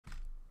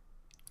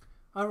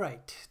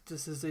Alright,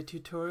 this is a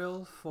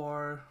tutorial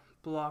for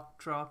block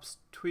drops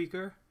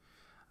tweaker.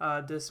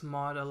 This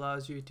mod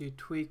allows you to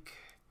tweak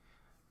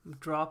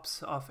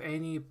drops of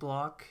any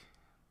block,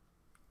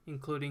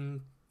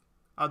 including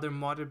other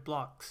modded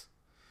blocks.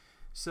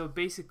 So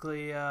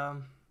basically,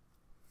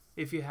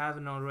 if you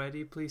haven't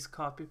already, please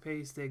copy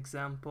paste the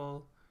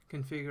example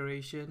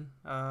configuration,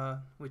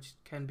 which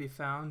can be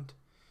found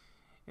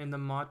in the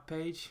mod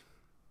page,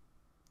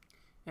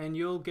 and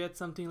you'll get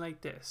something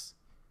like this.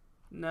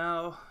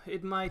 Now,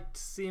 it might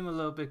seem a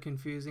little bit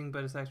confusing,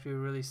 but it's actually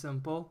really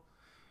simple.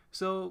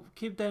 So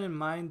keep that in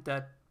mind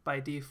that by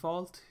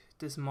default,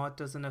 this mod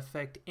doesn't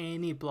affect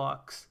any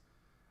blocks.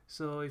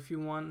 So if you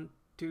want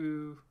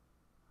to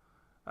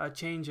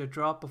change a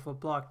drop of a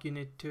block, you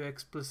need to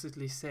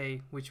explicitly say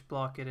which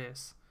block it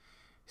is.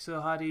 So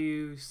how do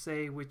you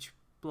say which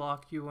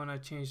block you want to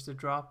change the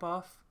drop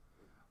of?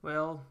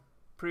 Well,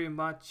 pretty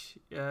much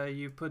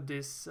you put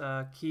this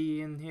key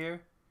in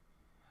here.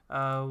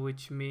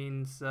 Which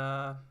means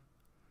in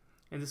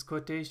this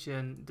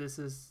quotation,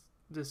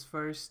 this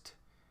first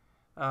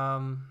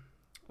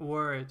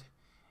word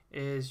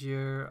is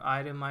your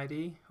item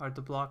ID or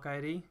the block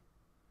ID,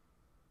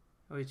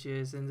 which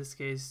is in this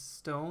case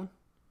stone,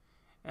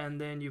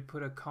 and then you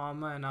put a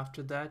comma, and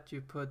after that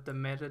you put the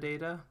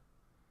metadata,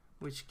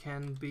 which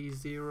can be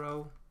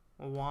 0,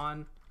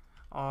 1,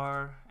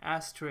 or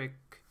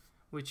asterisk,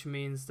 which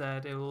means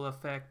that it will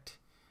affect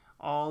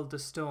all the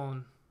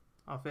stone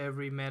of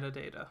every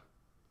metadata.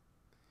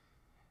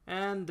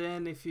 And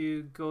then if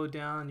you go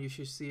down, you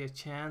should see a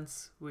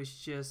chance,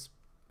 which just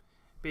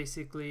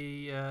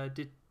basically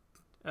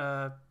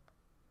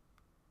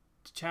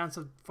chance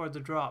for the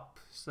drop.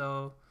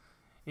 So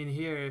in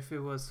here, if it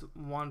was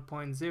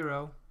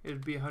 1.0, it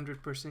would be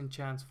 100%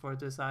 chance for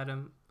this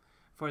item,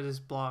 for this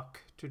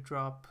block to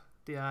drop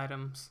the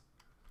items.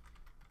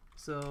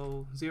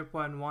 So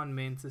 0.1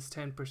 means it's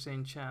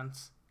 10%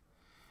 chance.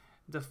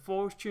 The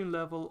fortune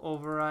level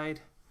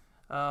override,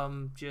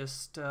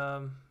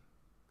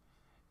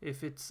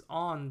 if it's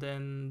on,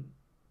 then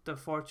the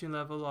fortune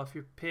level of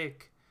your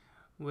pick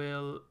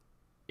will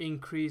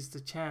increase the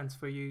chance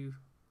for you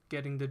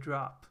getting the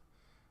drop.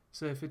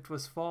 So if it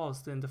was false,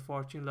 then the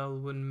fortune level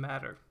wouldn't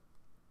matter.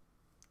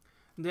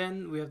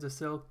 Then we have the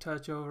silk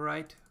touch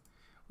override,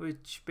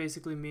 which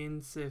basically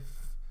means if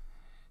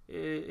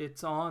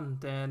it's on,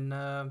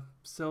 then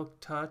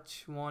silk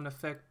touch won't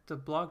affect the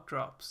block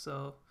drop.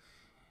 So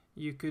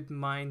you could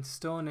mine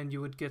stone and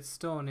you would get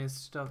stone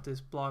instead of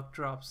this block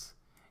drops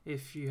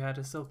if you had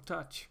a silk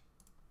touch.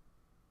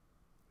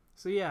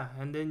 So yeah,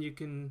 and then you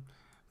can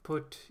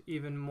put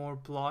even more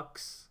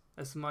blocks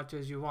as much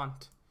as you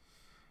want.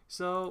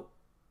 So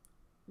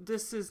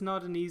this is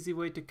not an easy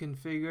way to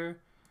configure,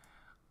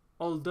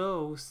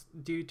 although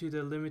due to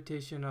the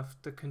limitation of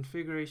the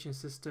configuration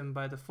system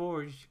by the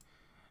Forge,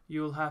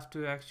 you'll have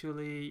to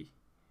actually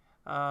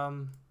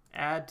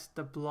add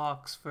the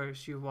blocks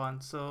first you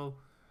want. So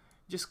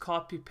just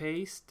copy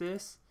paste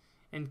this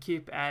and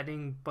keep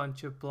adding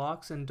bunch of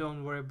blocks, and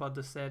don't worry about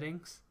the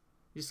settings.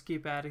 Just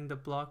keep adding the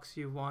blocks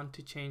you want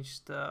to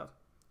change the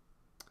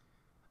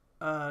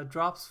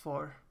drops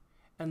for.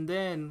 And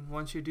then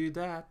once you do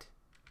that,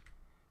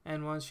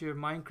 and once your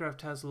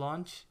Minecraft has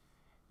launched,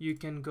 you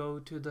can go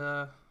to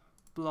the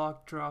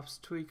block drops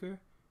tweaker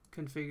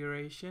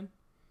configuration,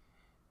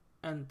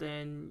 and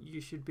then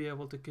you should be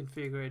able to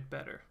configure it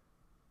better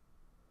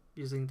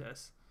using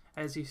this.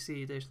 As you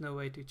see, there's no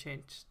way to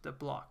change the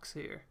blocks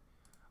here,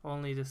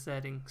 only the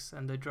settings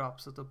and the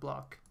drops of the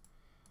block.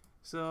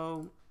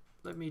 So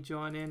let me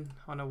join in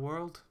on a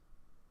world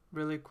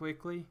really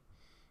quickly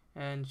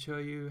and show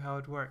you how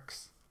it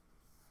works.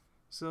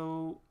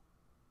 So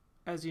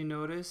as you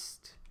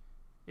noticed,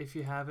 if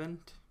you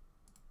haven't,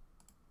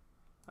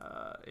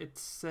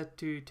 it's set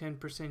to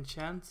 10%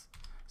 chance.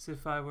 So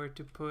if I were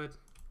to put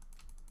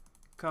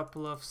a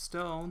couple of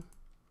stone,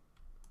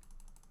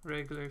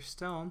 regular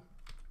stone,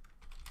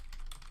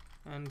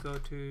 and go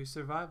to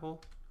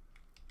survival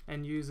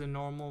and use a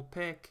normal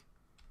pick,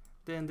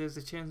 then there's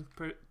a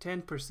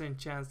 10%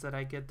 chance that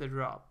I get the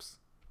drops.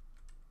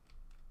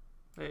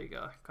 There you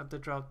go, got the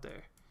drop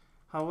there.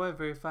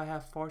 However, if I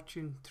have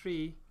fortune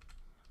 3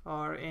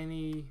 or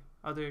any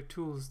other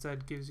tools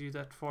that gives you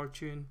that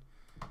fortune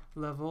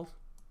level,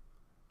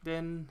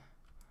 then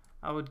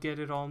I would get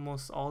it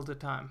almost all the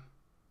time.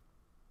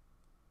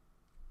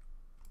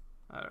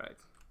 Alright,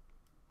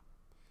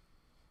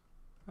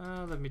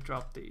 let me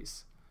drop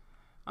these.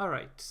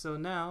 Alright, so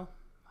now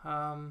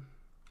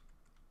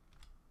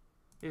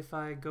if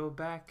I go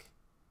back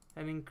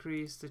and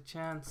increase the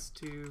chance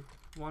to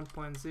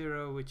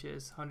 1.0, which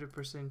is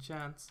 100%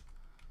 chance,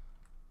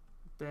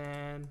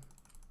 then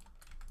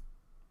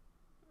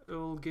it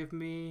will give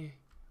me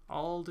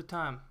all the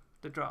time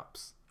the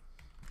drops.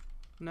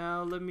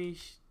 Now let me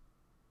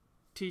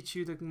teach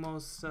you the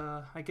most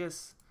I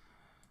guess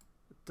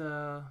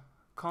the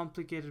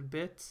complicated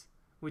bits,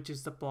 which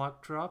is the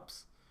block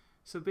drops.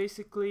 So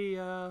basically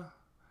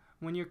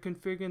when you're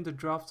configuring the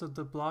drops of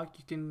the block,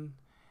 you can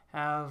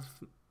have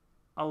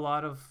a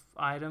lot of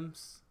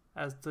items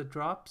as the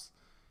drops,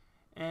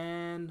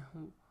 and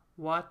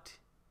what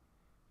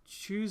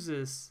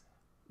chooses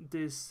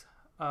this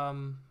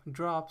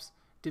drops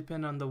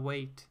depend on the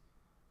weight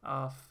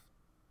of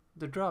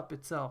the drop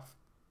itself.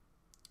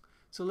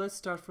 So let's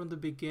start from the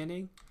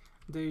beginning.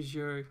 There's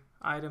your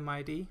item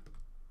ID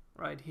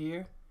right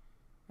here,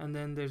 and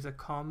then there's a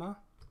comma,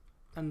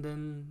 and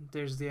then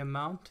there's the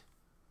amount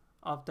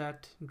of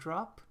that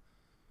drop,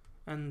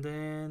 and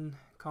then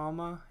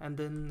comma, and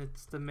then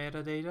it's the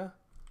metadata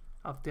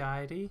of the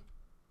ID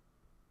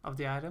of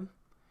the item,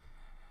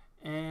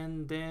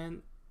 and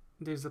then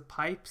there's a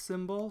pipe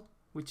symbol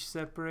which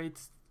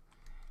separates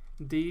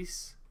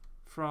these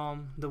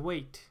from the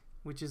weight,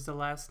 which is the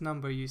last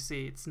number you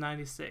see. It's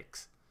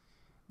 96.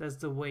 That's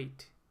the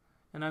weight,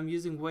 and I'm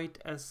using weight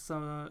as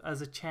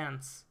a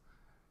chance.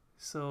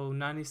 So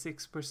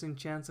 96%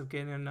 chance of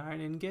getting an iron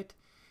ingot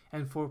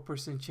and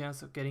 4%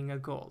 chance of getting a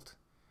gold.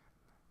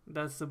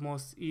 That's the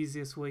most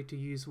easiest way to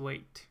use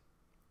weight.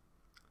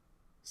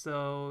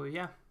 So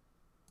yeah,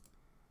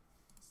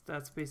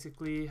 that's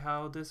basically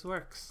how this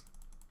works.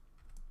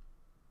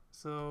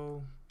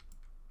 So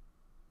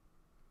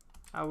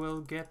I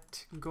will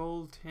get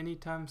gold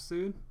anytime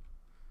soon.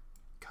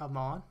 Come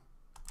on.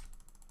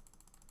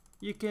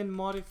 You can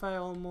modify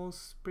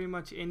almost pretty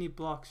much any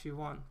blocks you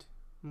want.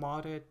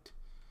 Mod it,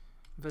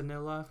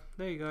 vanilla.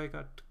 There you go, I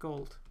got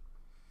gold.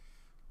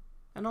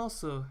 And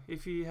also,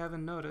 if you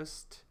haven't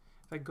noticed,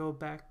 if I go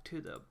back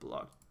to the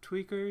block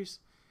tweakers,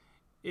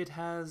 it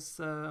has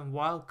a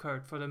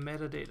wildcard for the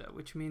metadata,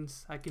 which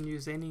means I can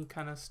use any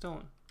kind of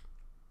stone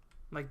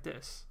like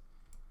this.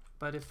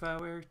 But if I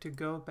were to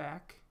go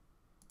back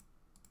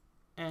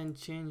and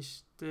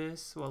change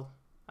this, well,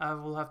 I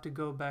will have to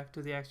go back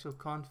to the actual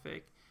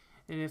config,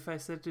 and if I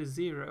set to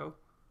 0,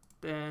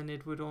 then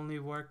it would only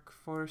work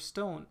for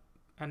stone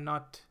and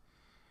not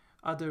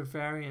other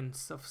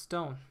variants of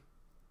stone.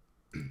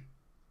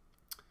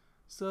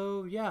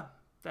 So yeah,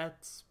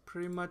 that's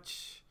pretty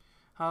much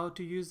how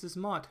to use this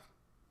mod.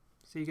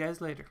 See you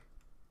guys later.